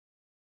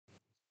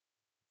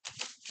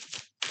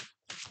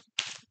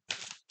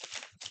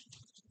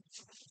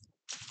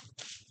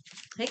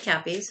Hey,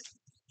 Cappies.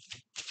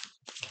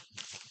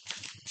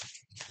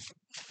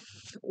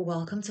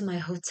 Welcome to my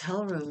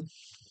hotel room.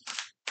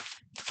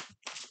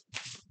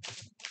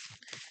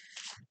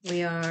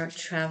 We are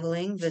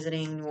traveling,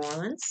 visiting New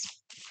Orleans,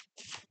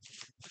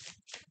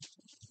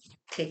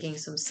 taking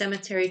some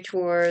cemetery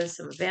tours,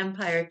 some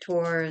vampire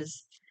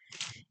tours,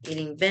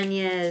 eating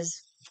beignets,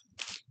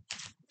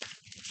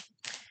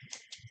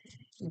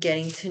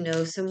 getting to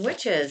know some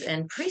witches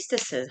and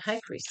priestesses, high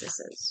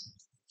priestesses.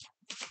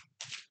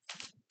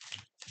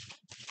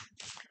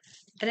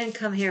 I didn't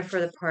come here for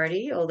the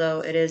party,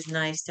 although it is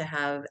nice to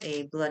have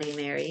a Bloody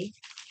Mary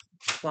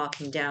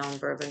walking down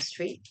Bourbon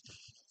Street.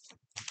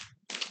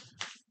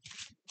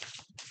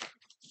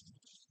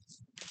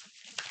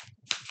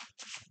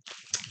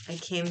 I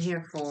came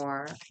here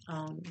for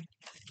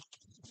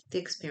the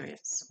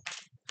experience,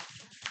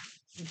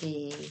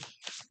 the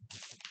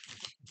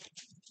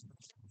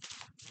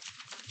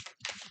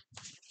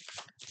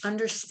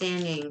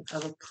understanding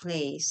of a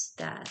place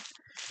that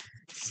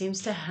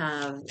seems to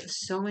have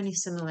so many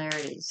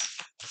similarities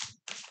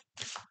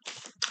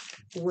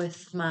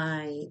with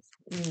my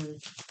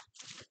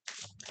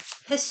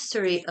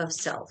history of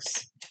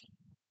selves.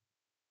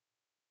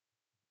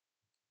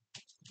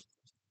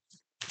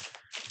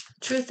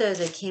 Truth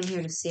is, I came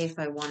here to see if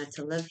I wanted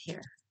to live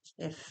here.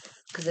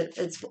 Because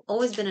it's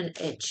always been an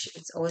itch.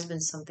 It's always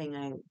been something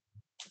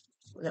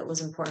that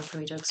was important for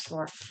me to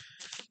explore.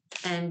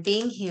 And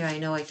being here, I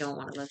know I don't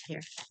want to live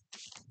here.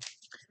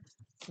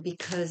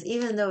 Because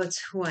even though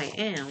it's who I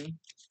am,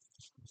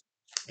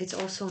 it's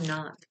also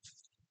not.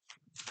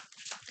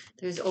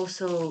 There's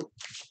also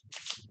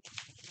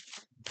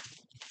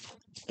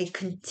a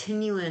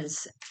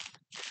continuance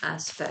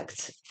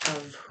aspect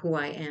of who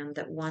I am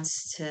that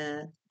wants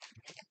to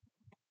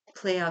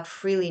play out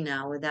freely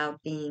now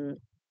without being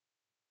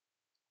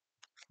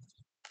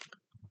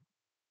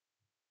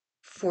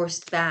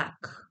forced back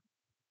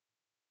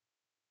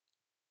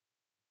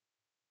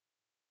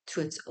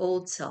to its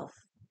old self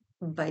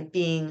by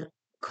being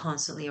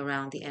constantly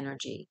around the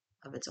energy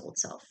of its old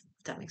self,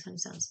 if that makes any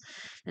sense.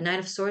 The Knight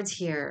of Swords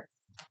here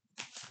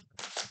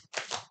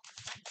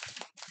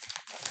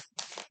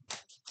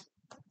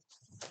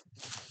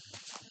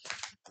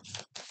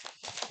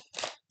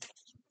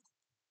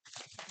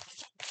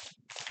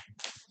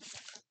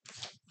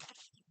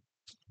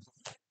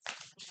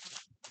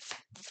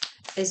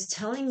is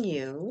telling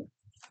you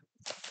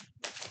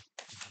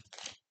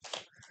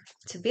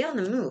to be on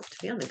the move, to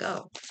be on the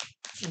go,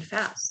 and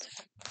fast.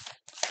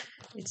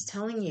 It's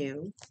telling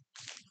you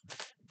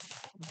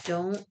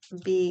don't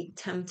be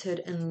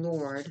tempted and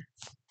lured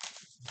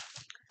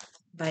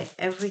by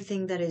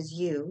everything that is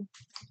you,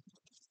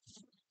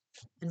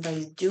 and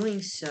by doing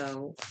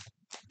so,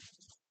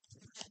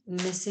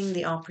 missing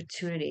the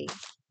opportunity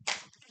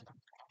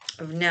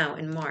of now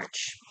in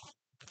March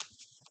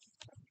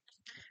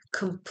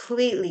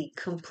completely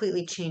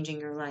changing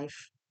your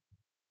life.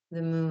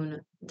 The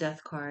Moon,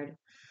 Death card,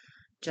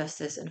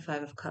 Justice, and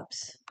Five of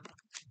Cups.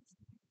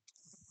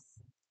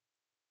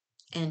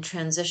 And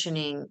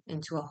transitioning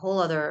into a whole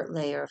other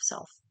layer of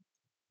self.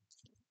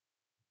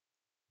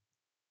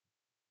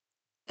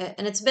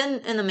 And it's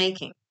been in the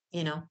making,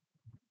 you know.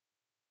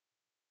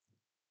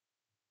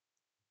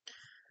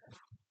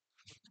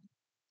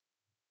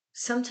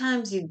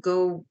 Sometimes you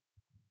go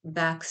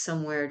back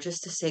somewhere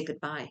just to say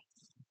goodbye.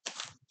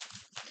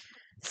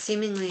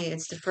 Seemingly,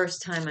 it's the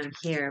first time I'm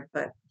here,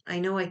 but I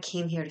know I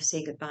came here to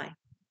say goodbye.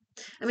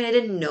 I mean, I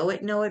didn't know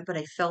it, but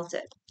I felt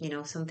it. You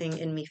know, something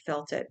in me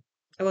felt it.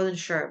 I wasn't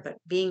sure, but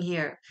being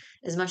here,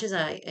 as much as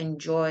I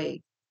enjoy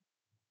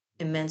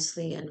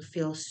immensely and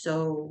feel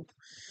so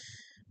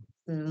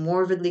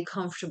morbidly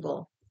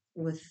comfortable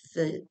with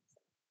the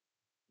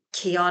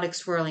chaotic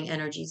swirling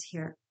energies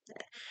here.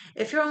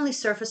 If you're only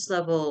surface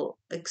level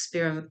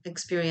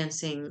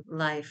experiencing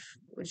life,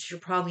 which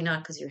you're probably not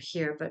because you're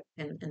here, but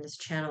in this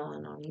channel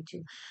and on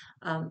YouTube.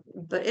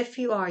 But if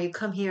you are, you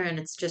come here and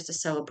it's just a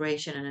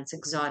celebration and it's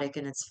exotic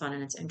and it's fun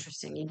and it's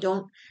interesting. You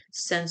don't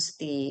sense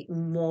the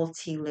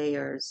multi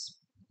layers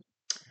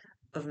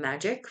of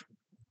magic,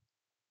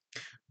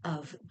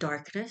 of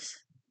darkness,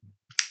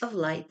 of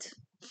light,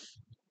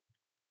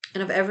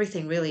 and of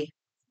everything, really.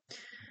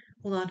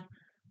 Hold on.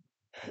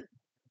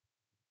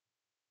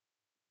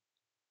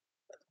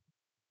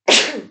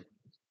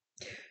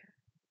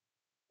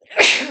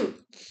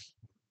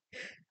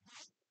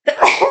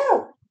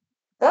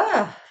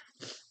 Ah,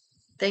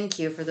 thank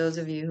you for those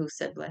of you who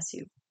said bless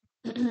you.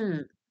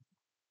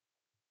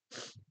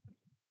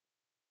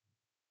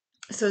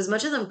 So as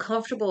much as I'm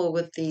comfortable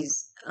with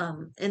these,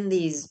 in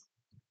these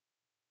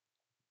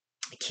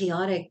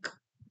chaotic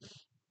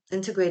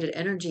integrated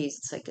energies,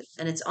 it's like,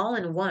 and it's all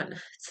in one.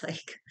 It's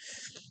like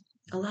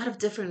a lot of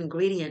different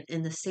ingredient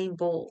in the same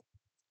bowl.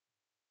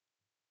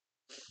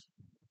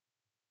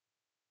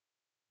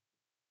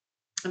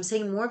 I'm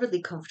saying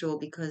morbidly comfortable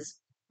because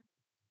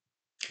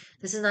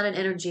this is not an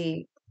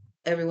energy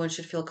everyone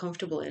should feel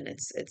comfortable in.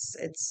 It's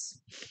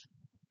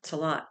a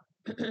lot.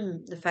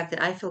 The fact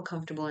that I feel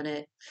comfortable in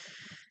it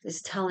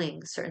is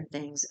telling certain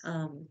things.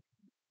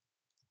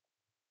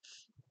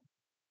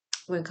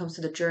 when it comes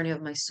to the journey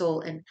of my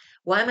soul. And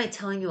why am I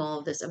telling you all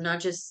of this? I'm not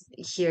just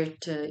here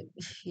to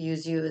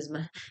use you as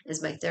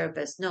my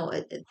therapist. No,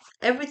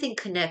 everything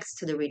connects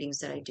to the readings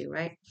that I do,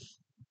 right?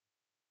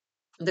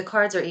 The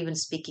cards are even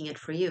speaking it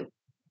for you.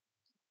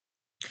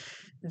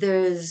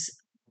 There's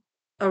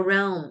a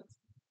realm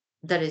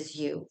that is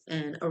you,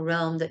 and a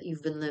realm that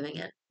you've been living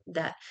in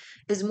that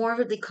is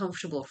morbidly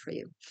comfortable for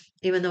you,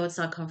 even though it's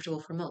not comfortable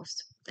for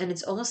most. And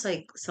it's almost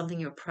like something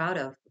you're proud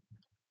of.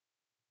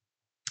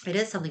 It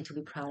is something to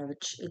be proud of.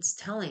 It's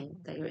telling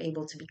that you're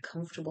able to be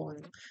comfortable in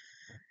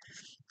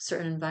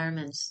certain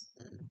environments.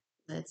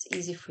 That's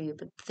easy for you.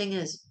 But the thing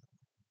is,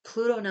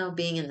 Pluto now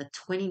being in the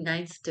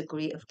 29th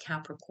degree of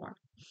Capricorn,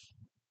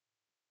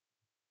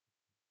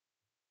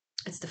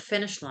 it's the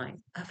finish line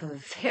of a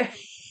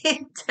very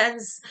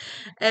intense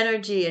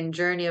energy and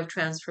journey of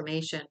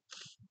transformation.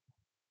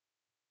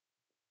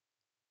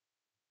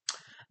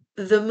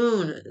 The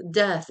moon,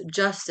 death,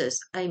 justice.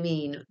 I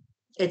mean,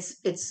 it's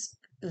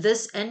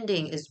this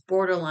ending is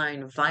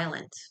borderline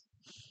violent.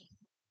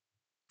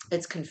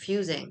 It's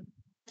confusing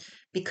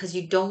because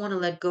you don't want to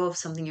let go of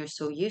something you're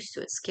so used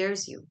to. It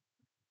scares you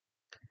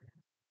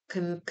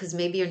because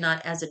maybe you're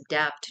not as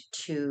adept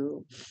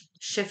to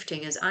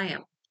shifting as I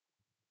am.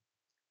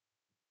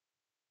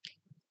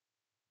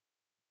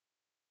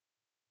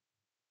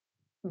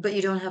 But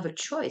you don't have a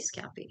choice,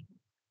 Cappy.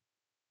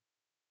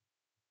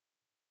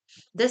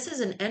 This is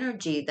an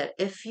energy that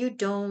if you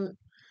don't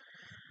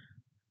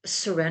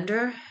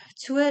surrender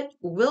to it,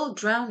 will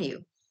drown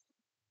you.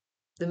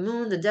 The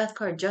moon, the death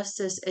card,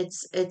 justice,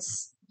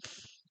 it's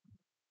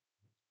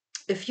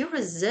if you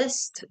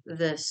resist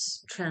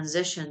this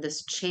transition,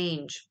 this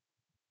change,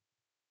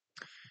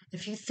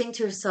 if you think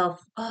to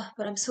yourself, oh,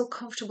 but I'm so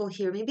comfortable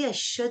here, maybe I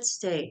should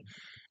stay.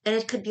 And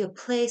it could be a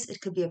place,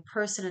 it could be a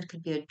person, it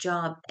could be a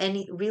job,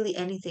 really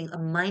anything, a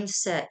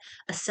mindset,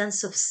 a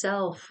sense of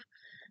self,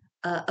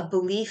 a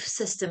belief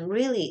system,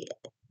 really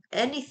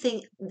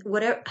anything,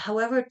 whatever,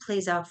 however it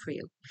plays out for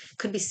you.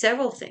 Could be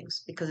several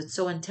things because it's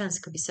so intense.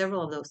 It could be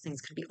several of those things,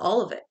 could be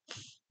all of it.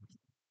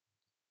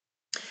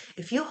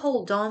 If you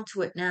hold on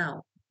to it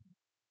now,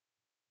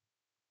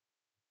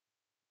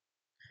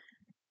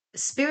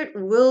 spirit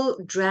will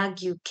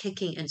drag you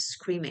kicking and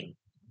screaming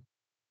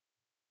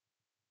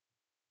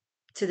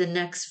to the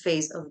next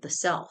phase of the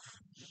self.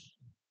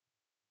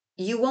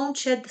 You won't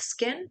shed the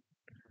skin.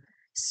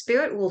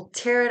 Spirit will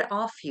tear it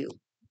off you.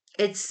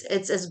 It's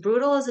as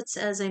brutal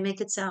as I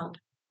make it sound.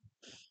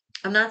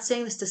 I'm not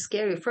saying this to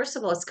scare you. First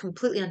of all, it's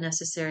completely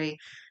unnecessary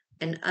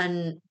and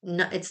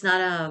it's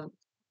not a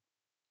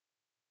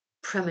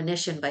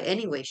premonition by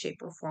any way,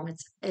 shape, or form.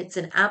 It's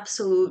an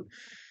absolute,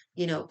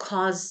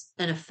 cause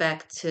and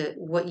effect to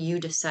what you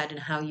decide and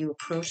how you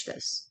approach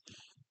this.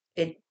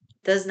 It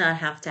does not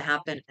have to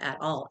happen at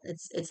all.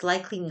 It's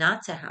likely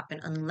not to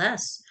happen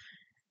unless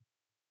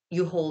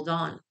you hold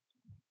on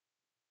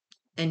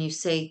and you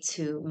say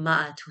to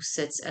Ma'at, who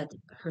sits at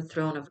her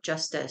throne of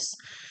justice,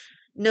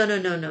 no, no,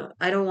 no, no.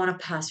 I don't want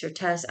to pass your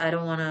test. I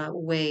don't want to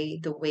weigh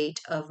the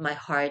weight of my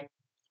heart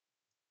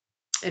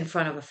in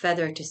front of a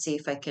feather to see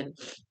if I can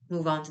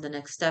move on to the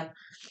next step.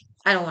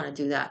 I don't want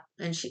to do that.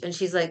 And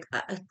she's like,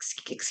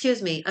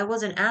 excuse me, I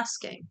wasn't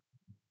asking.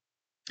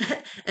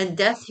 And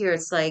death here,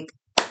 it's like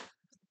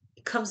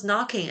it comes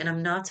knocking, and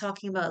I'm not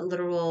talking about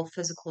literal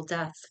physical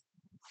death.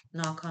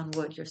 Knock on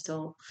wood, you're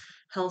still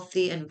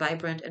healthy and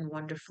vibrant and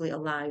wonderfully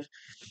alive.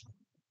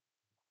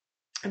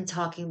 I'm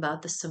talking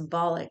about the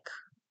symbolic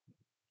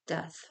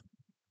death,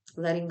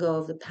 letting go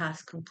of the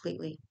past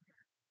completely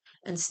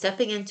and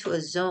stepping into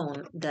a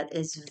zone that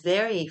is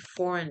very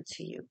foreign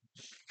to you.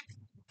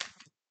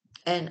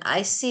 And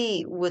I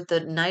see with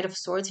the Knight of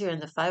Swords here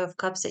and the Five of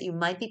Cups that you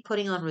might be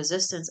putting on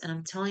resistance. And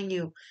I'm telling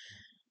you,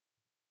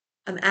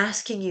 I'm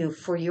asking you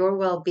for your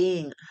well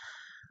being.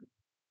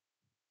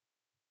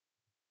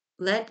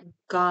 Let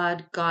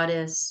God,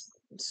 Goddess,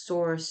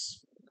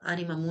 Source,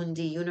 Anima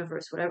Mundi,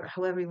 Universe, whatever,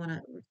 however you want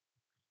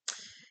to,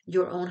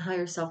 your own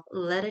higher self,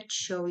 let it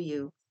show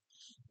you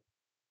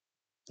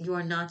you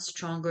are not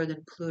stronger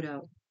than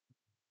Pluto.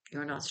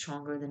 You're not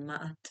stronger than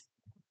Ma'at.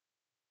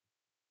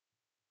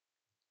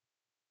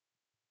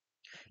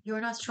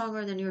 You're not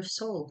stronger than your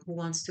soul who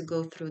wants to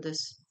go through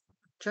this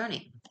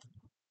journey.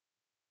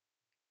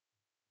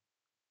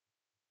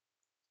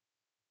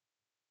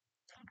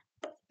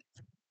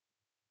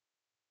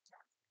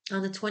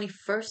 On the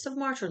 21st of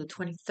March or the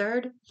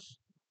 23rd,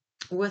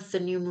 with the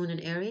new moon in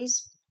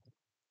Aries,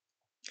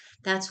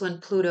 that's when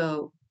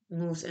Pluto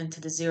moves into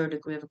the 0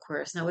 degree of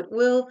Aquarius. Now, it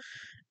will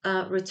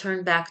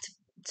return back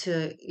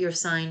to your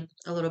sign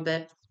a little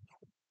bit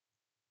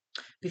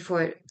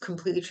before it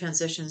completely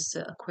transitions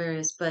to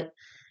Aquarius. But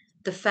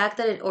the fact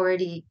that it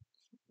already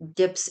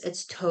dips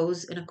its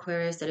toes in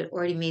Aquarius, that it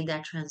already made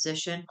that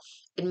transition,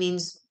 it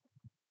means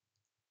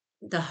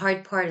the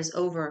hard part is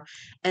over.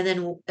 And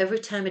then every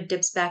time it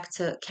dips back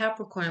to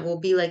Capricorn, it will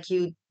be like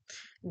you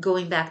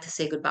going back to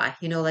say goodbye,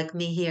 like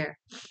me here.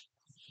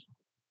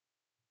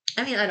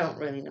 I mean, I don't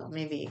really know.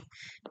 Maybe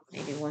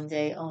one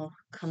day I'll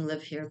come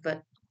live here,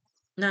 but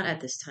not at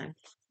this time.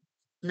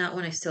 Not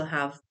when I still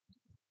have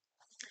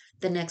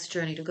the next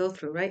journey to go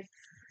through, right?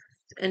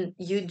 And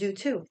you do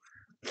too.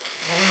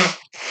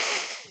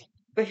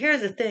 But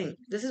here's the thing.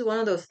 This is one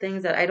of those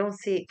things that I don't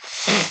see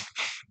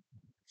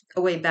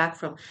a way back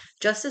from.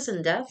 Justice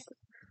and death,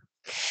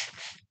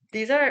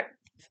 these are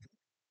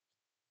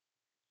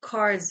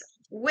cards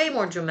way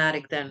more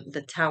dramatic than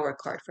the Tower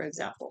card, for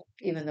example,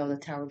 even though the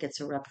Tower gets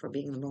a rep for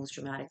being the most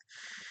dramatic.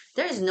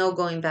 There is no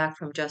going back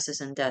from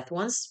justice and death.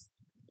 Once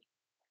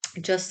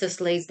justice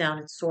lays down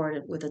its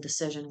sword with a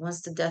decision,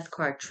 once the death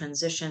card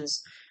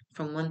transitions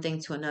from one thing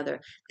to another,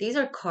 these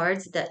are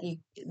cards that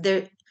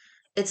they're,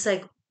 it's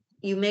like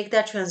you make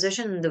that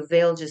transition and the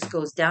veil just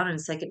goes down and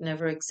it's like it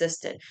never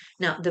existed.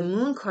 Now, the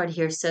moon card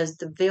here says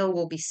the veil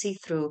will be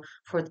see-through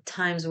for the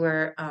times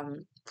where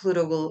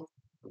Pluto will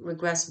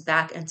regress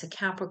back into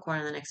Capricorn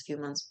in the next few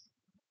months.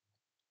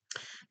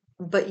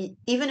 But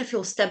even if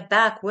you'll step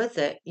back with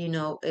it,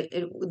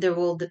 there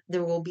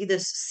will be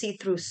this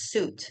see-through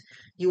suit.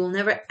 You will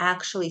never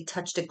actually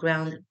touch the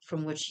ground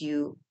from which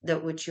you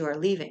are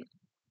leaving.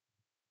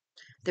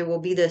 There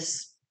will be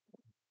this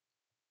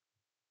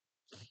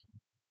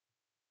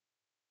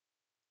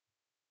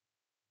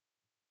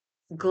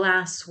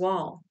glass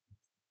wall.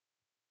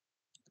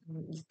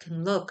 You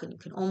can look and you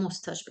can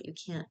almost touch, but you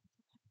can't.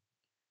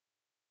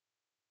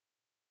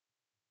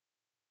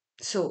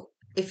 So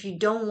if you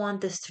don't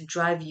want this to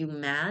drive you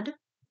mad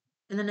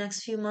in the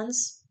next few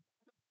months,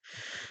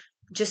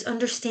 just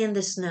understand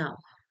this now.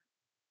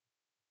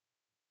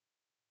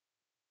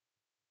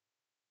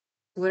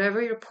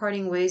 Whatever you're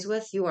parting ways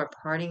with, you are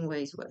parting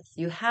ways with.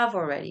 You have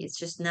already. It's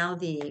just now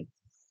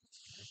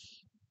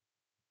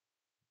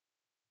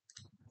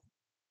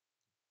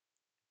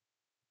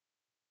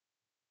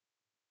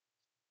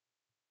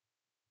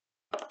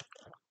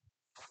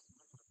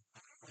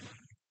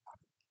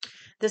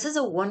this is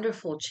a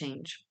wonderful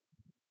change.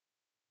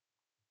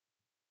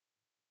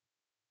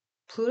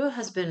 Pluto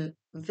has been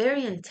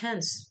very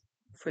intense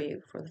for you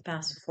for the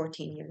past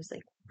 14 years,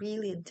 like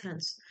really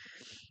intense.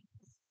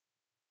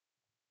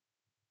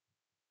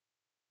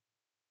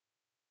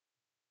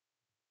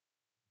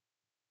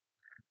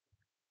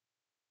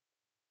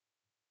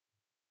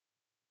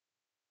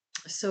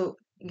 So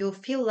you'll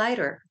feel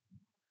lighter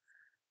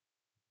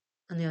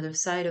on the other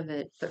side of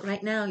it. But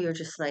right now, you're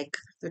just like,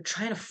 you're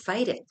trying to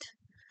fight it.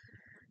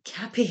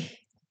 Cappy,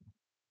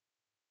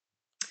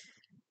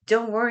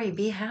 don't worry,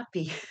 be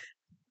happy.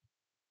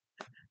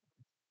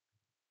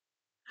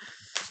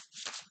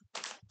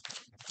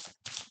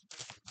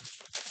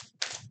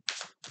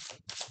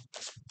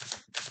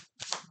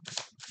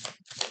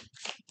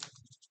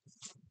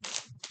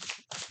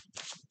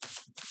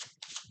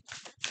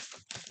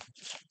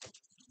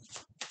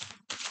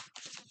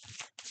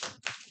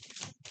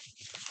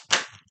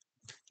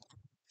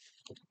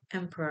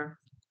 Emperor,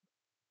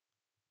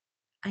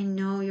 I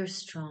know you're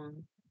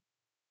strong.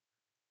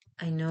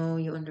 I know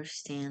you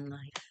understand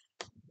life.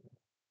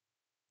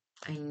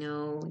 I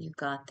know you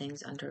got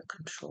things under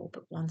control.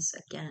 But once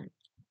again,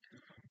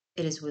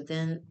 it is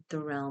within the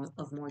realm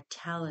of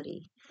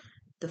mortality.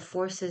 The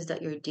forces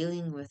that you're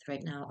dealing with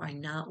right now are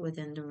not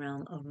within the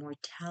realm of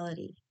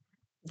mortality.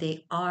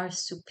 They are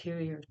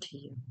superior to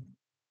you.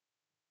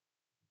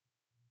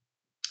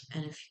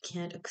 And if you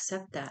can't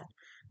accept that,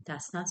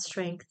 that's not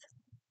strength,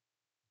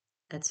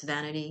 that's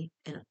vanity,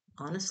 and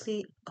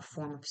honestly, a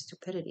form of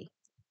stupidity.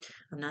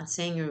 I'm not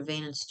saying you're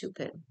vain and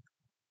stupid.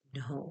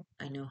 No,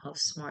 I know how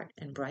smart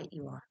and bright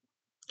you are.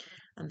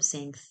 I'm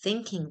saying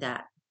thinking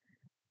that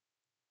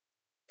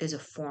is a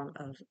form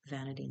of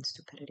vanity and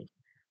stupidity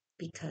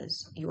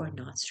because you are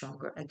not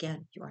stronger.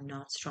 Again, you are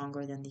not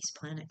stronger than these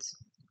planets.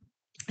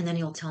 And then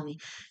you'll tell me,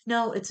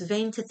 no, it's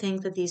vain to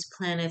think that these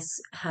planets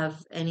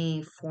have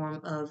any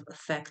form of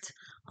effect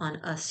on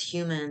us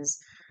humans.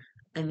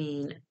 I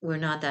mean, we're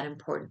not that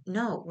important.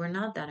 No, we're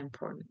not that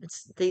important.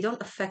 They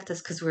don't affect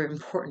us because we're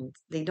important.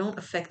 They don't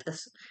affect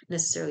us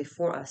necessarily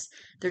for us.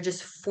 They're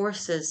just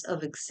forces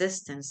of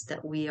existence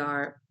that we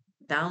are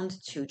bound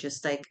to.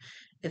 Just like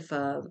if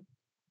a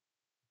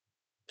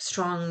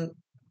strong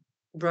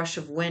rush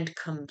of wind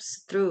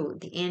comes through,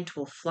 the ant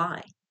will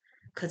fly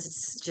because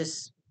it's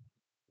just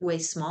way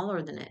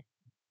smaller than it.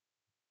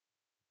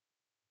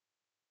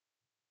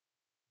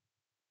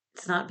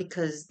 It's not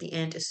because the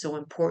ant is so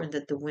important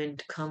that the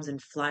wind comes and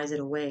flies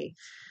it away.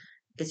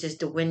 It's just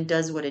the wind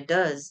does what it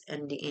does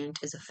and the ant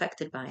is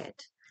affected by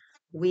it.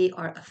 We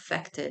are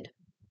affected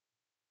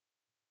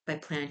by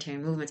planetary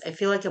movements. I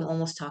feel like I'm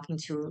almost talking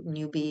to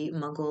newbie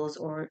muggles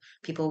or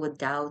people with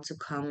doubts who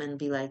come and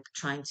be like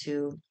trying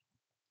to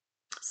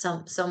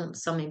some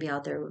maybe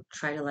out there would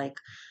try to like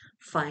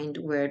find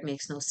where it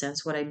makes no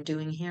sense what I'm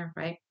doing here,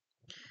 right?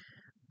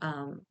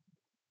 Um,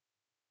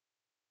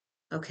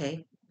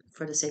 okay,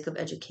 for the sake of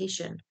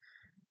education,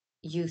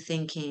 you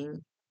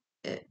thinking,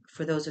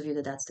 for those of you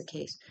that that's the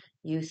case,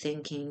 you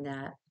thinking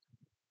that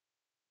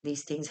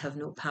these things have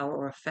no power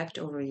or effect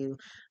over you.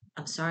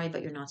 I'm sorry,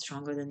 but you're not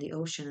stronger than the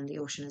ocean, and the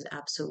ocean is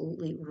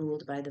absolutely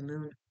ruled by the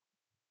moon,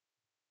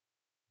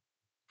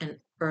 and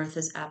Earth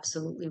is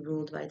absolutely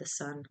ruled by the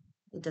sun.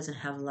 It doesn't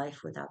have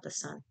life without the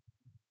sun.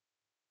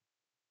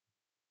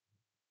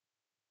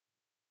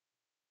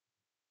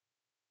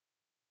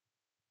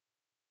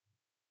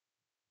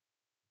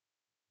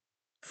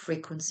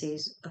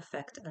 frequencies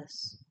affect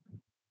us.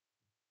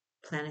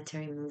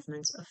 Planetary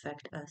movements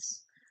affect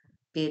us.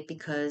 Be it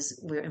because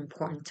we're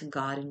important to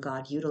God and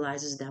God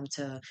utilizes them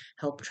to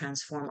help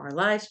transform our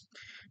lives,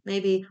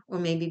 maybe, or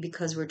maybe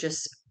because we're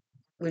just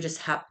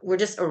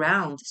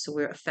around, so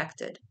we're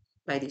affected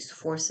by these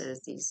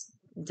forces, these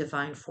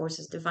divine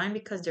forces. Divine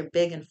because they're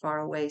big and far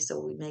away, so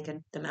we make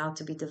them out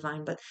to be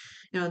divine. But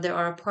they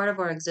are a part of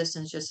our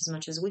existence just as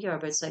much as we are.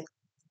 But it's like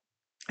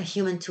a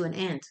human to an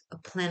ant, a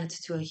planet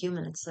to a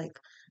human. It's like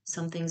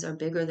some things are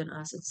bigger than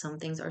us, and some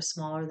things are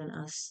smaller than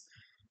us,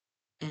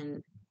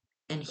 and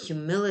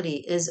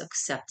humility is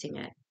accepting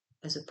it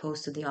as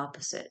opposed to the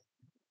opposite.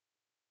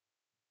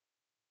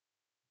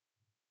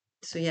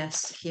 So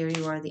yes, here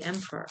you are the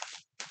emperor,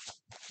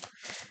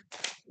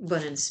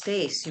 but in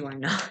space you are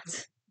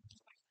not.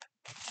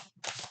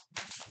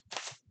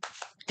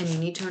 And you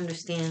need to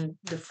understand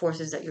the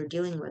forces that you're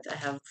dealing with. I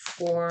have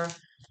 4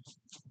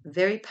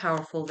 very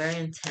powerful, very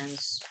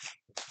intense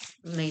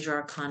major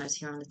arcanas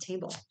here on the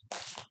table.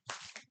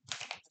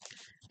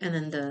 And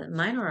then the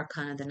minor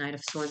arcana, the Knight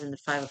of Swords and the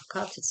Five of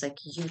Cups, it's like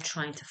you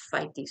trying to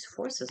fight these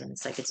forces. And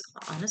it's like,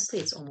 honestly,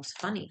 it's almost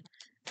funny.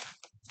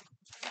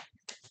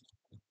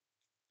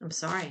 I'm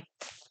sorry.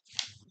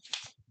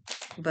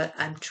 But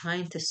I'm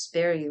trying to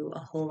spare you a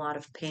whole lot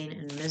of pain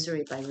and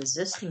misery by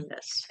resisting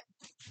this.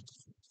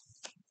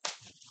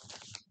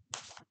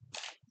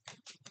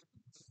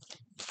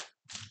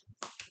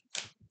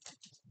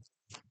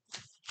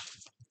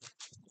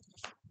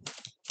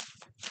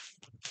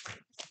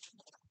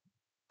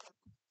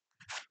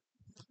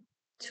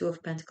 Two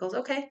of Pentacles.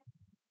 Okay.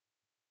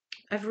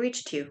 I've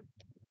reached you.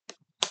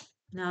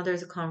 Now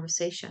there's a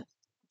conversation.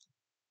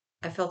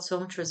 I felt so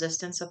much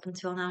resistance up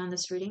until now in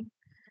this reading.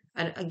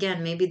 And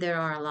again, maybe there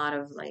are a lot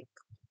of like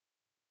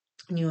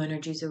new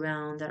energies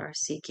around that are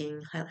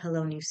seeking.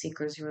 Hello, new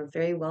seekers. You are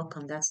very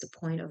welcome. That's the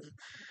point of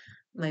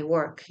my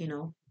work,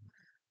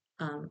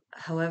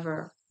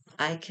 However,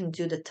 I can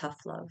do the tough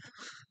love.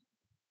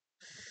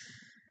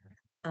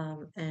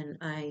 And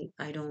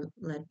I don't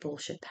let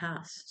bullshit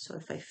pass. So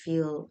if I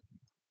feel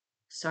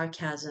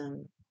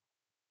sarcasm,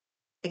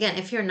 again,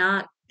 if you're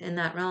not in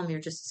that realm,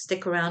 you're just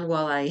stick around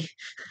while I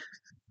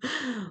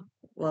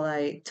while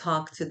I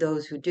talk to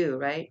those who do,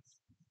 right?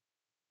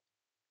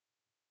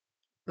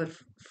 But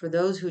for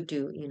those who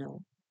do,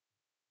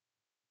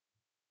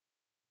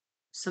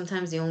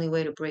 sometimes the only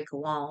way to break a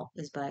wall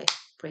is by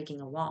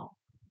breaking a wall.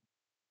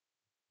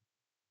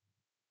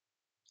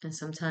 And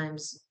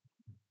sometimes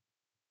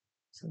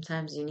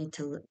you need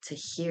to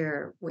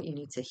hear what you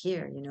need to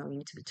hear. You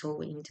need to be told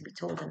what you need to be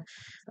told. And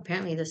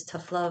apparently this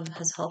tough love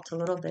has helped a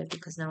little bit,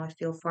 because now I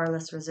feel far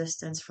less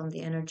resistance from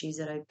the energies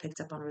that I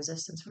picked up on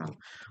resistance from,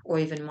 or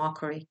even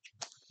mockery.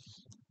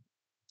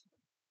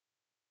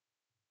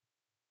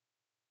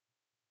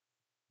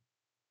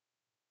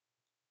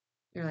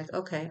 You're like,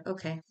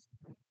 okay.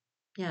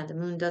 Yeah, the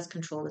moon does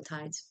control the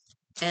tides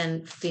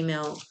and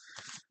female,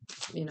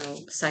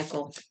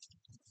 cycle.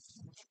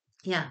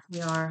 Yeah,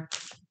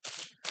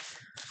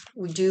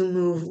 we do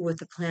move with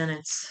the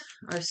planets.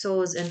 Our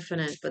soul is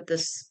infinite, but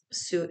this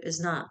suit is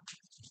not.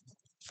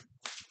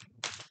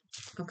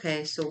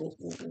 Okay, so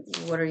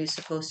what are you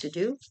supposed to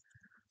do?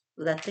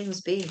 Let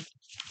things be.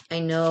 I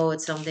know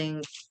it's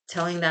something,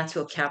 telling that to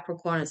a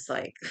Capricorn, it's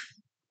like,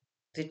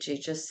 did you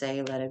just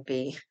say let it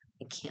be?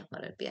 I can't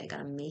let it be. I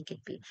gotta make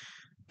it be.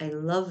 I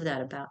love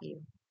that about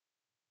you.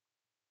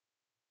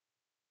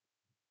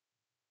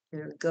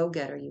 You're a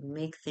go-getter. You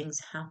make things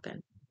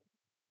happen.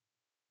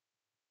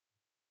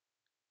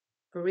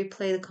 But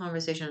replay the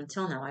conversation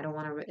until now. I don't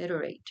want to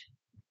reiterate.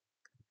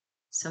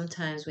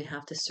 Sometimes we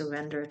have to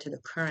surrender to the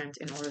current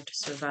in order to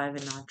survive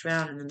and not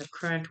drown, and then the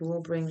current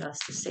will bring us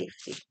to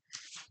safety.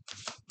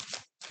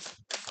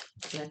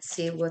 Let's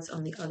see what's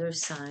on the other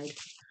side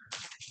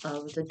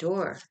of the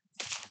door.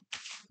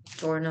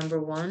 Door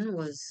number 1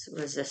 was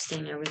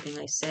resisting everything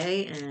I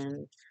say,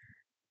 and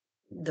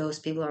those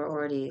people are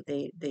already,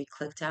 they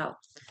clicked out.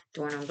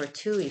 Door number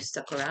 2, you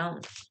stuck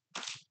around.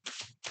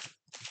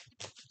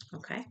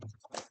 Okay.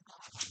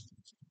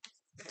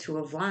 2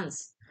 of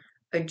Wands,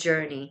 a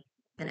journey,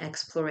 an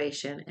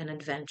exploration, an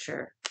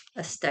adventure,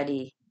 a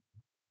study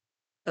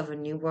of a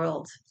new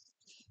world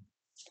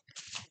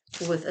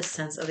with a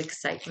sense of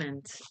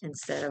excitement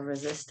instead of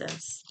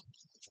resistance.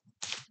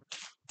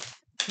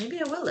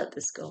 Maybe I will let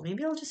this go.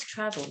 Maybe I'll just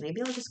travel.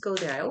 Maybe I'll just go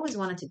there. I always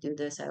wanted to do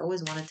this. I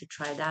always wanted to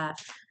try that.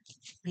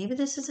 Maybe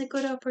this is a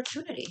good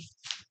opportunity.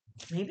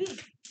 Maybe.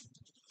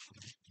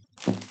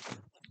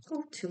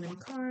 Oh, too many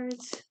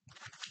cards.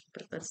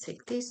 But let's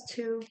take these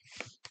 2.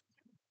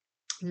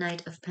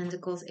 Knight of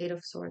Pentacles, 8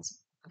 of Swords.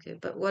 Okay,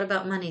 but what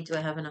about money? Do I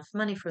have enough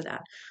money for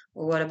that?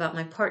 Or what about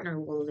my partner?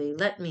 Will they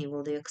let me?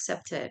 Will they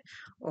accept it?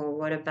 Or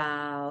what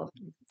about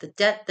the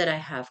debt that I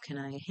have? Can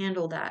I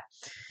handle that?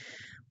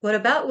 What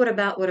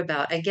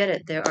about? I get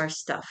it. There are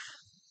stuff.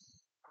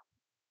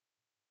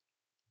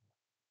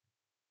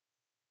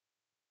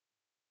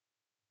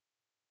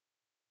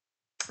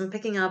 I'm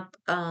picking up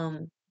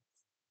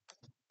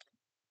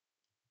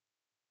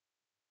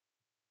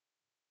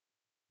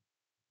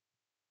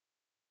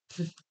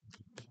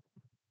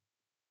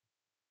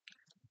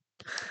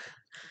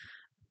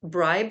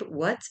Bribe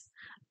what?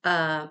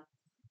 Uh,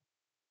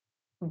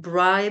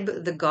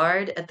 bribe the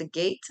guard at the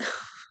gate.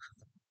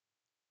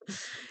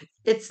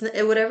 It's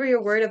whatever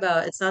you're worried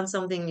about. It's not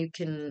something you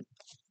can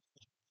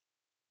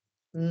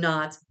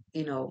not,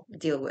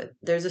 deal with.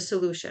 There's a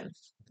solution.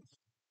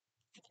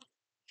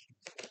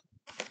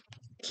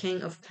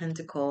 King of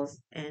Pentacles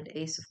and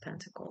Ace of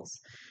Pentacles.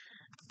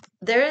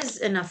 There is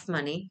enough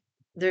money.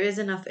 There is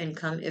enough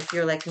income. If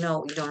you're like,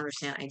 no, you don't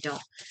understand, I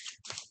don't.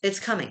 It's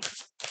coming.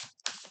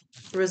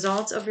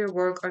 Results of your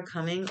work are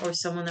coming, or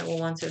someone that will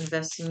want to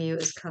invest in you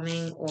is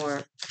coming,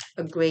 or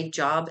a great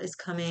job is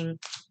coming.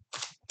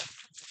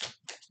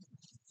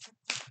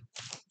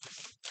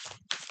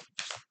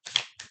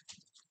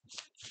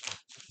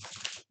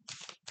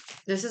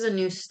 This is a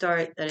new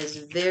start that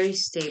is very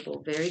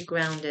stable, very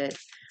grounded,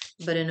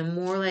 but in a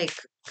more like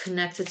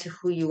connected to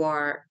who you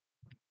are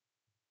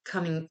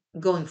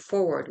going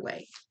forward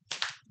way.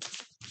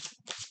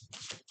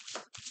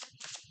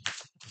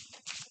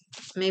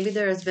 Maybe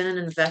there has been an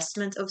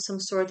investment of some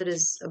sort that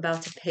is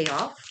about to pay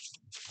off.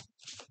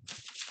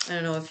 I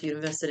don't know if you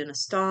invested in a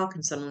stock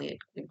and suddenly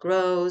it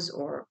grows,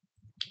 or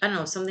I don't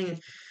know, something.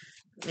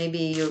 Maybe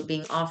you're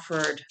being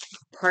offered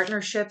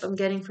partnership. I'm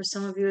getting for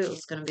some of you.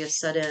 It's going to be a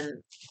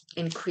sudden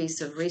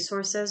increase of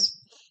resources.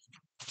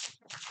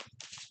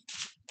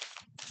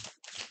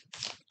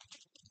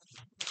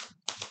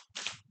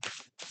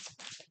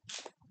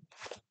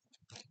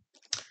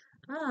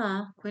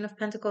 Queen of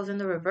Pentacles in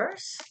the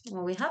reverse.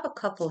 Well, we have a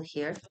couple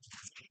here.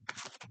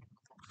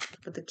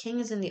 But the king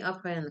is in the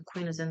upright and the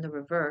queen is in the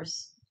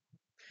reverse.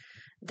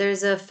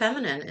 There's a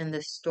feminine in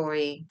this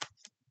story.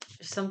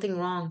 There's something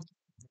wrong.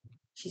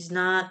 She's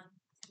not.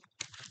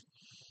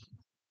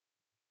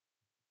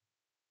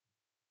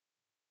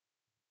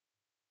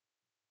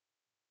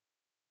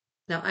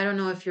 Now, I don't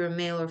know if you're a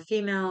male or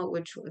female,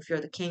 if you're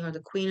the king or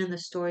the queen in the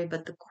story,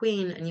 but the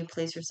queen, and you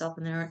place yourself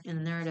in the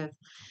narrative,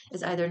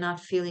 is either not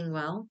feeling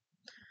well,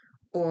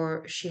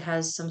 or she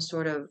has some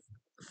sort of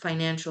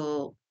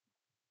financial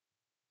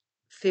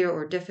fear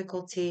or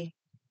difficulty.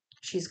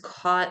 She's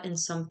caught in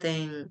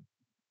something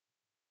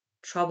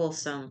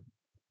troublesome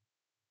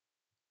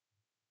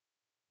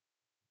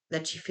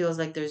that she feels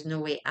like there's no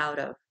way out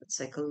of. It's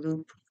like a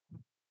loop.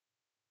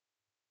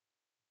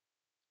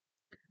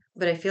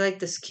 But I feel like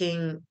this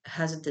king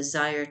has a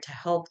desire to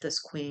help this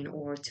queen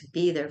or to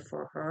be there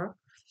for her.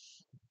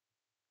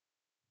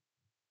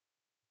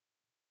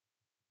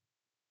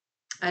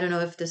 I don't know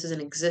if this is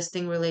an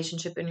existing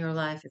relationship in your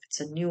life, if it's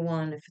a new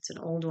one, if it's an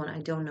old one.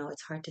 I don't know.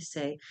 It's hard to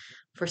say.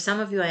 For some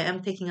of you, I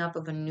am picking up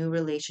of a new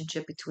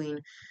relationship between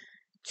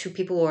two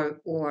people,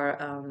 or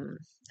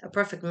a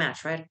perfect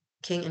match, right?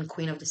 King and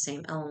queen of the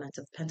same element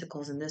of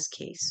Pentacles in this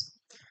case,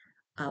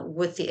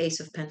 with the Ace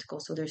of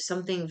Pentacles. So there's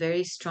something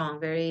very strong,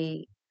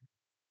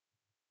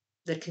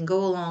 that can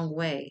go a long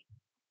way.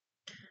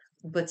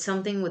 But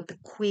something with the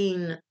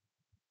queen,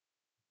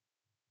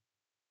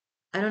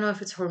 I don't know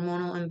if it's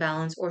hormonal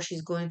imbalance or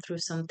she's going through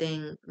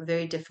something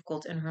very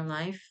difficult in her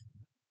life,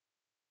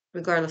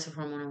 regardless of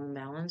hormonal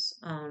imbalance.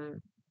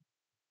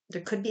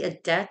 There could be a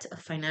debt, a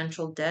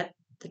financial debt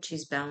that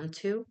she's bound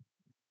to.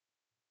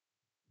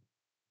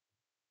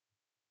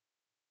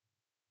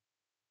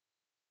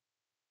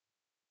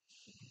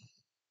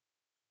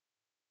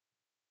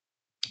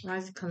 Why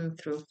is it coming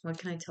through? What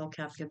can I tell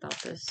Cappy about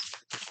this?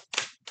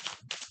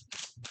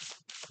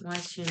 Why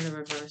is she in the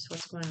reverse?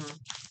 What's going on?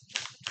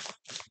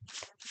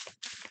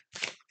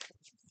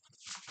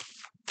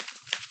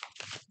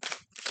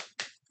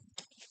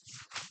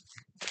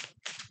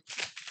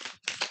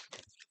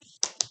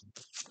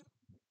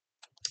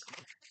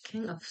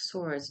 King of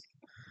Swords.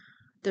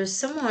 There's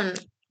someone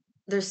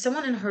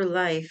in her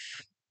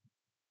life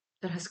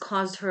that has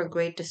caused her a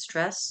great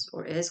distress,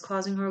 or is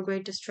causing her a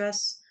great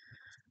distress.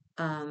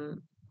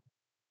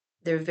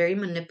 They're very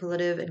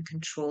manipulative and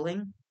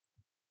controlling.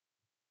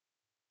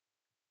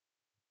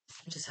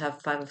 I just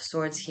have Five of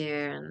Swords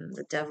here and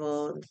the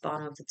Devil at the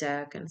bottom of the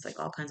deck, and it's like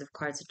all kinds of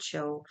cards that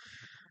show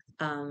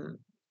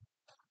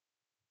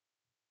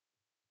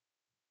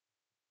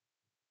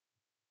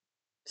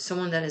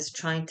someone that is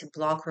trying to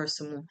block her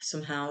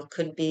somehow. It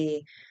could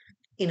be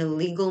in a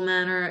legal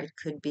manner, it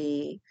could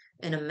be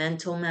in a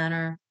mental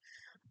manner.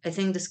 I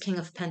think this King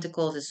of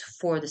Pentacles is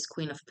for this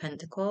Queen of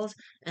Pentacles,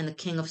 and the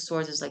King of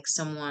Swords is like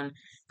someone,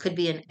 could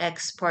be an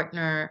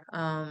ex-partner,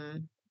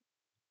 or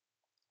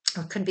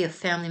it could be a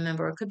family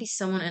member, or it could be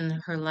someone in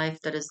her life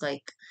that is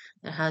like,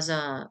 that has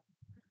a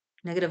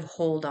negative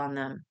hold on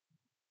them.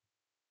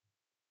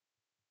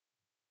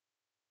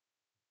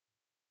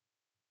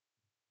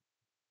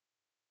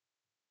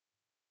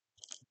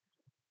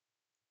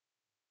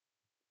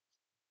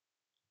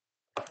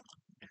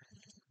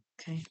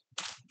 Okay.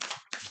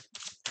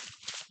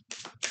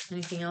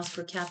 Anything else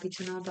for Cappy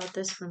to know about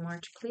this for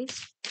March, please?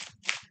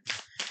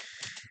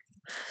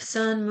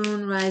 Sun,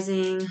 Moon,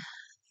 Rising,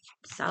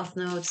 South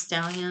Node,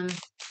 Stallion.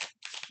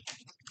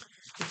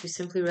 If you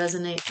simply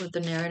resonate with the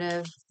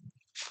narrative,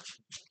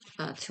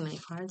 too many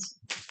cards.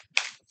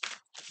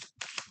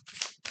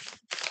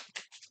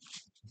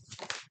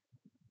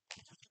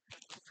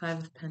 Five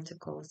of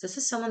Pentacles. This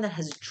is someone that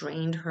has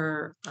drained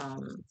her.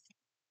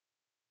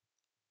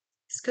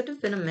 This could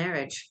have been a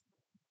marriage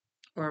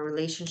or a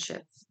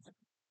relationship.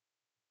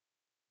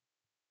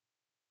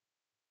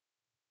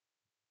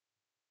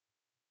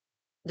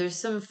 There's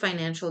some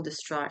financial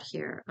distraught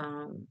here,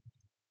 or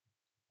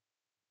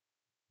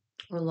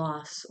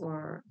loss,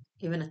 or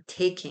even a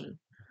taking.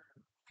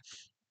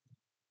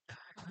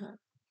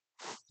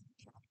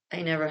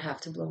 I never have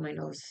to blow my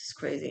nose. It's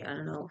crazy. I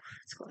don't know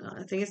what's going on.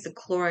 I think it's the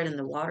chloride in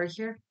the water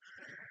here.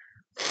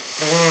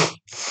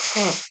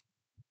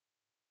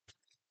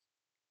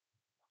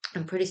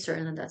 I'm pretty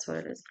certain that that's what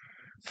it is.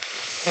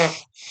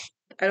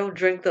 I don't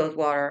drink those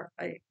water.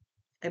 I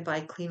buy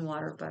clean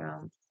water, but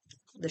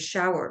the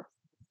shower,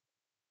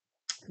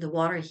 the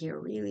water here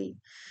really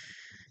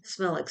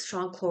smell like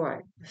strong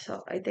chloride.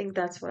 So I think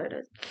that's what it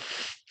is.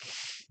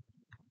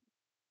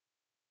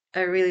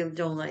 I really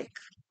don't like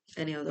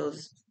any of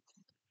those.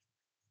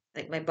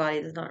 Like my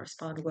body does not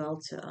respond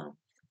well to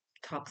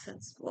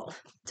toxins. Well,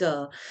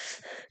 duh.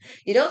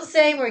 You don't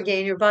say,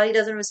 Morgainne, your body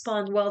doesn't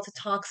respond well to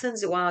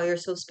toxins. Wow, you're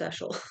so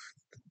special.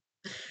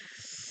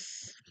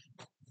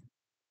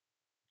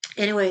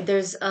 Anyway,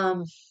 there's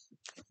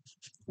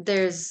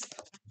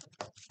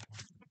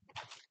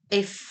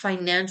a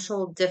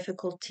financial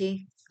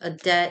difficulty, a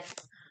debt,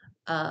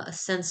 a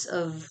sense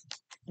of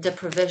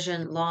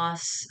deprivation,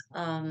 loss.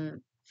 I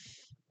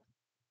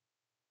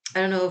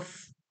don't know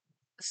if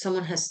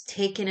someone has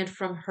taken it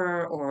from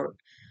her or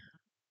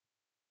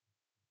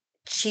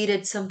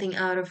cheated something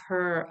out of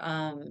her,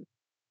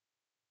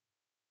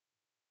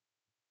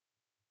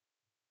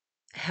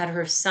 had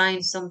her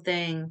sign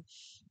something.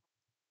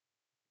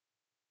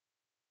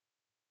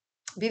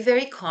 Be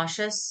very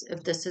cautious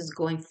if this is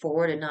going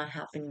forward and not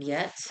happened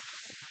yet.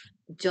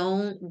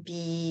 Don't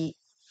be,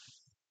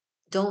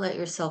 don't let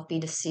yourself be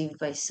deceived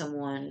by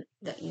someone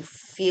that you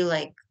feel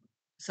like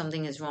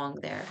something is wrong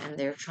there and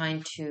they're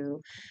trying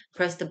to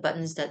press the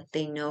buttons that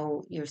they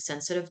know you're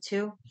sensitive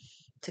to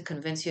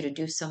convince you to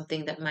do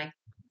something that might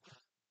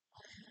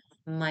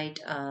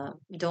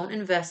don't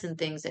invest in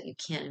things that you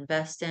can't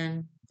invest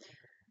in.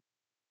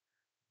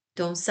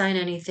 Don't sign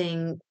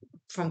anything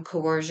from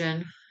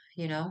coercion,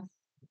 you know.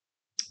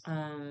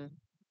 um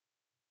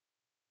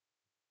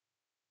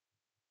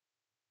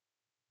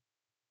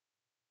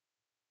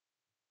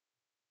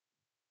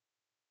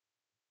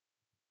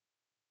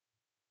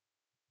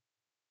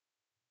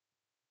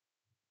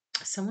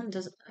Someone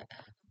doesn't.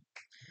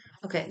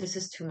 Okay, this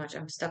is too much.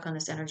 I'm stuck on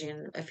this energy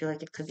and I feel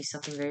like it could be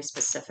something very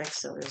specific,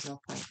 so there's no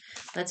point.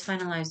 Let's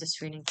finalize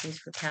this reading, please,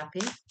 for Cappy.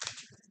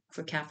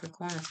 For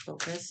Capricorn, let's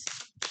focus.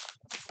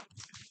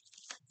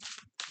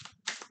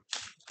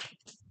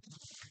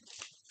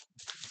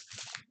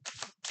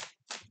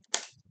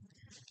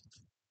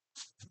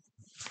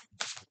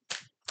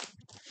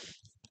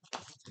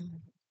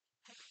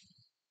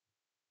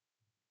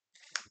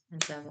 And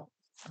Devil.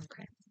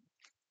 Okay.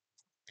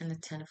 And the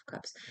Ten of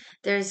Cups.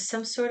 There's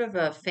some sort of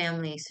a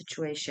family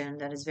situation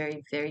that is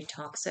very, very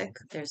toxic.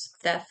 There's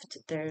theft.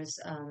 There's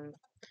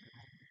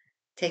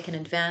taken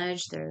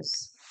advantage.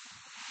 There's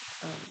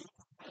um,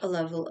 a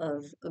level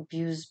of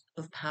abuse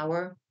of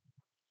power,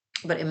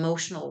 but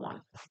emotional one.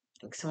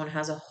 Like someone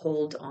has a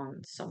hold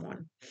on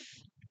someone.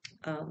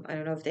 I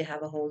don't know if they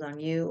have a hold on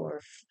you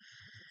or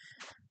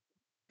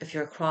if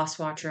you're a cross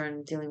watcher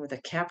and dealing with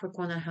a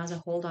Capricorn that has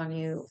a hold on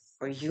you,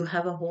 or you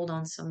have a hold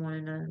on someone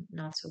in a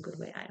not so good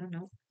way. I don't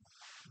know.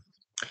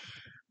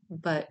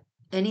 But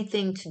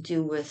anything to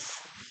do with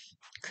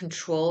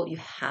control, you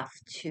have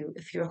to,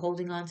 if you're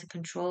holding on to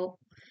control,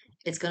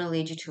 it's going to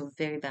lead you to a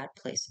very bad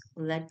place.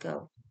 Let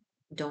go.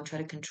 Don't try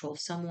to control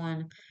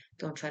someone.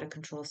 Don't try to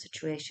control a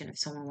situation. If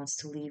someone wants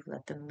to leave,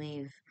 let them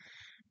leave.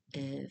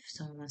 If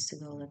someone wants to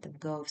go, let them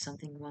go. If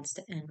something wants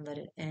to end, let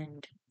it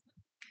end.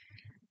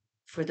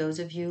 For those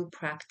of you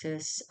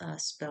practice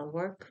spell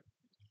work,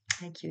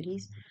 hi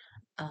cuties,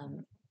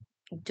 um,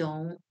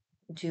 don't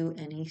do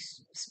any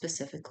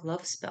specific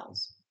love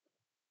spells.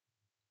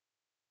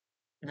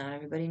 Not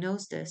everybody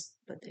knows this,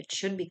 but it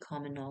should be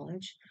common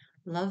knowledge.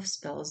 Love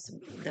spells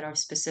that are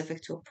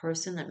specific to a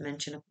person, that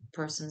mention a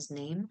person's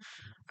name,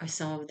 are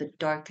some of the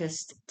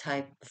darkest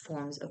type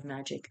forms of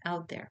magic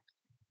out there.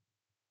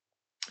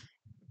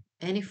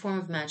 Any form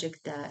of magic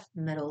that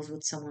meddles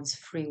with someone's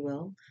free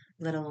will,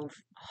 let alone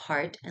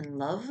heart and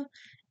love,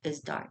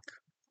 is dark.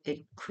 It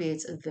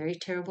creates a very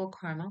terrible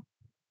karma.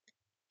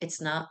 It's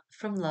not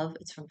from love,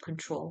 it's from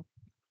control.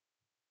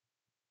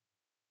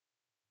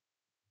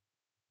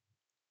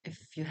 If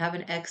you have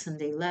an ex and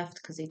they left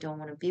because they don't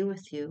want to be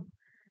with you,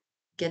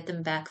 get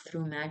them back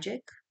through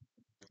magic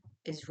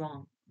is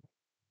wrong.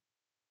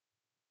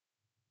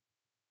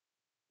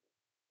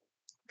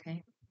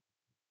 Okay?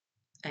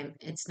 And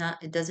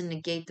it doesn't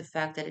negate the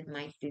fact that it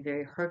might be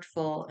very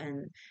hurtful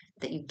and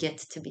that you get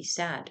to be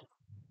sad,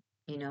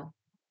 you know,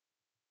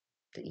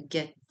 that you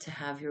get to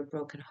have your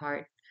broken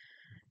heart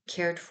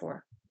cared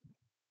for.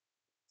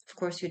 Of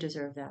course, you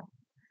deserve that,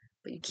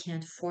 but you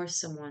can't force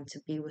someone to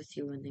be with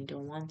you when they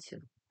don't want to.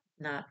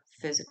 not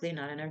physically,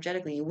 not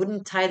energetically. You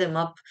wouldn't tie them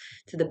up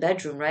to the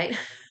bedroom, right?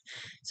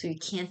 So you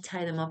can't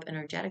tie them up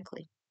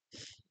energetically.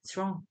 It's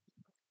wrong.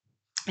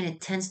 And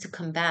it tends to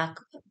come back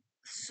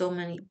so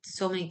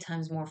many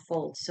times more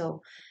fold.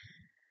 So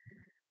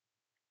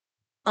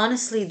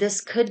honestly,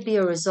 this could be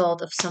a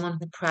result of someone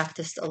who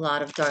practiced a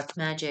lot of dark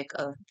magic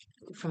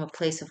from a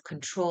place of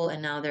control,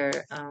 and now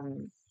they're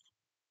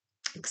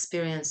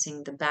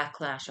experiencing the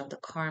backlash of the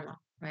karma,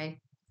 right?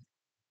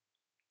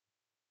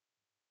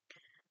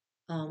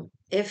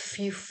 If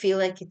you feel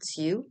like it's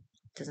you,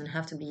 it doesn't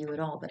have to be you at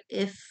all, but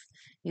if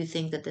you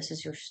think that this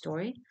is your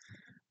story,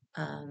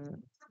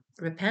 um,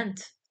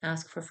 repent,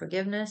 ask for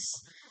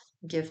forgiveness,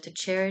 give to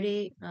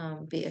charity,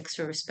 be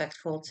extra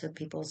respectful to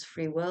people's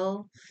free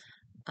will,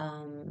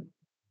 um,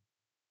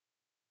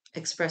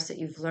 express that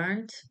you've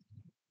learned,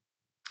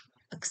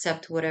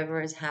 accept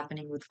whatever is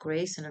happening with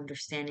grace and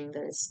understanding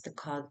that it's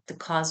the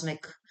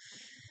cosmic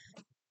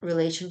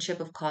relationship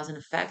of cause and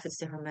effect. It's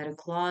the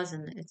hermetic laws,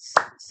 and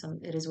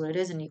it is what it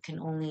is, and you can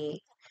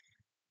only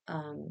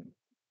um,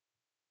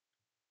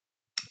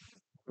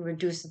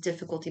 reduce the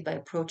difficulty by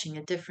approaching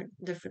it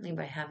differently,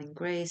 by having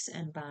grace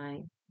and by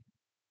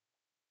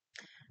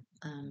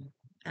um,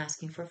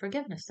 asking for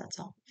forgiveness. That's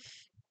all.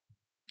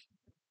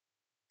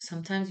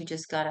 Sometimes you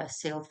just gotta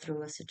sail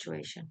through a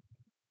situation.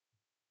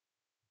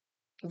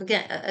 But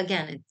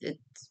again,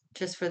 it's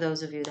just for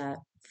those of you that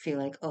feel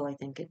like, oh, I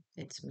think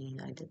it's me.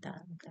 I did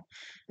that. Okay,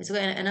 it's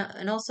okay.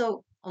 And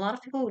also a lot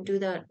of people who do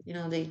that,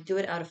 they do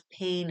it out of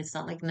pain. It's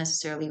not like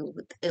necessarily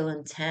with ill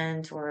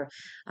intent or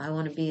I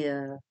want to be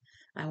a,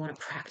 I want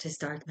to practice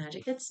dark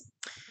magic.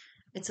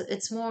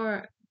 It's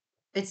more,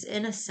 it's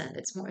innocent.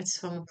 It's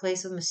from a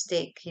place of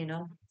mistake.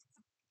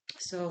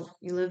 So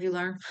you live, you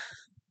learn.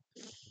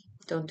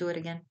 Don't do it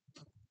again.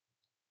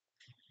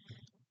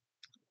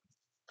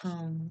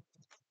 Um,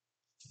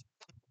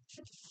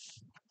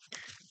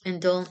 and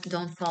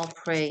don't fall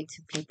prey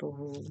to people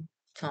who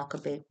talk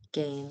a big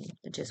game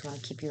that just want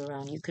to keep you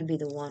around. You could be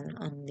the one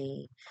on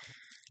the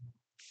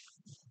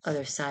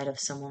other side of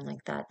someone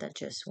like that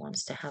just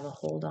wants to have a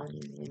hold on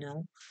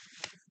you.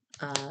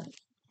 Uh,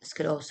 this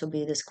could also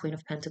be this Queen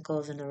of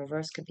Pentacles in the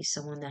reverse. Could be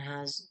someone that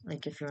has,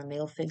 like, if you're a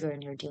male figure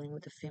and you're dealing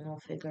with a female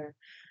figure,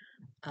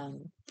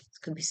 this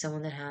could be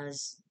someone that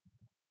has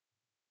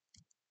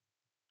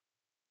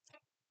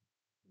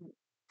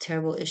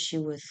terrible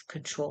issue with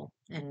control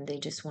and they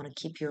just want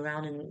to keep you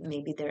around, and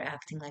maybe they're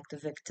acting like the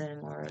victim,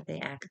 or they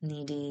act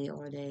needy,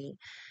 or they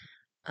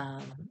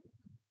um,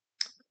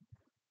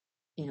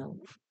 you know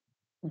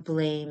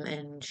blame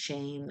and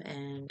shame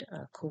and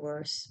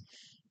coerce.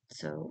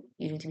 So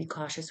you need to be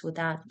cautious with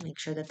that. Make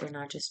sure that they're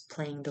not just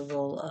playing the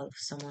role of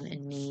someone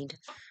in need,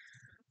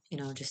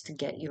 just to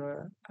get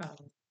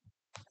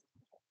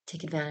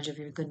take advantage of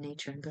your good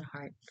nature and good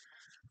heart.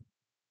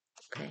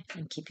 Okay,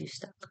 and keep you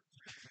stuck.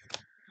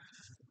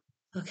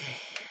 Okay,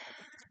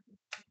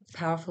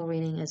 powerful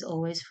reading as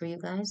always for you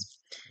guys.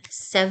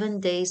 7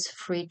 days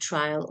free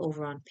trial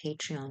over on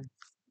Patreon.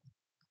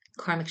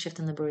 Karmic Shift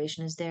and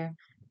Liberation is there.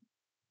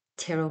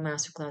 Tarot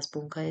Masterclass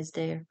Bunka is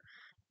there.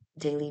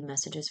 Daily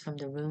messages from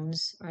the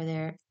runes are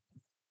there.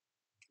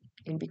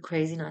 You'd be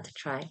crazy not to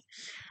try.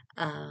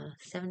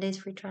 7 days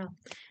free trial.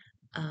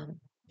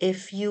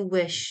 If you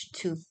wish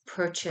to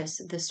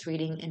purchase this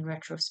reading in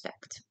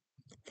retrospect,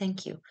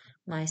 thank you.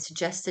 My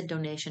suggested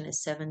donation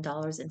is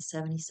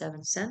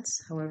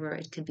 $7.77. However,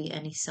 it could be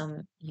any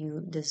sum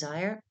you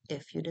desire,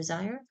 if you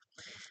desire.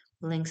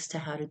 Links to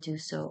how to do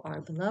so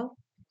are below.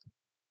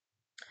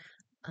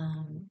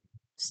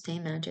 Stay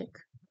magic.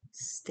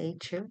 Stay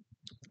true.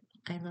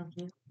 I love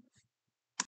you.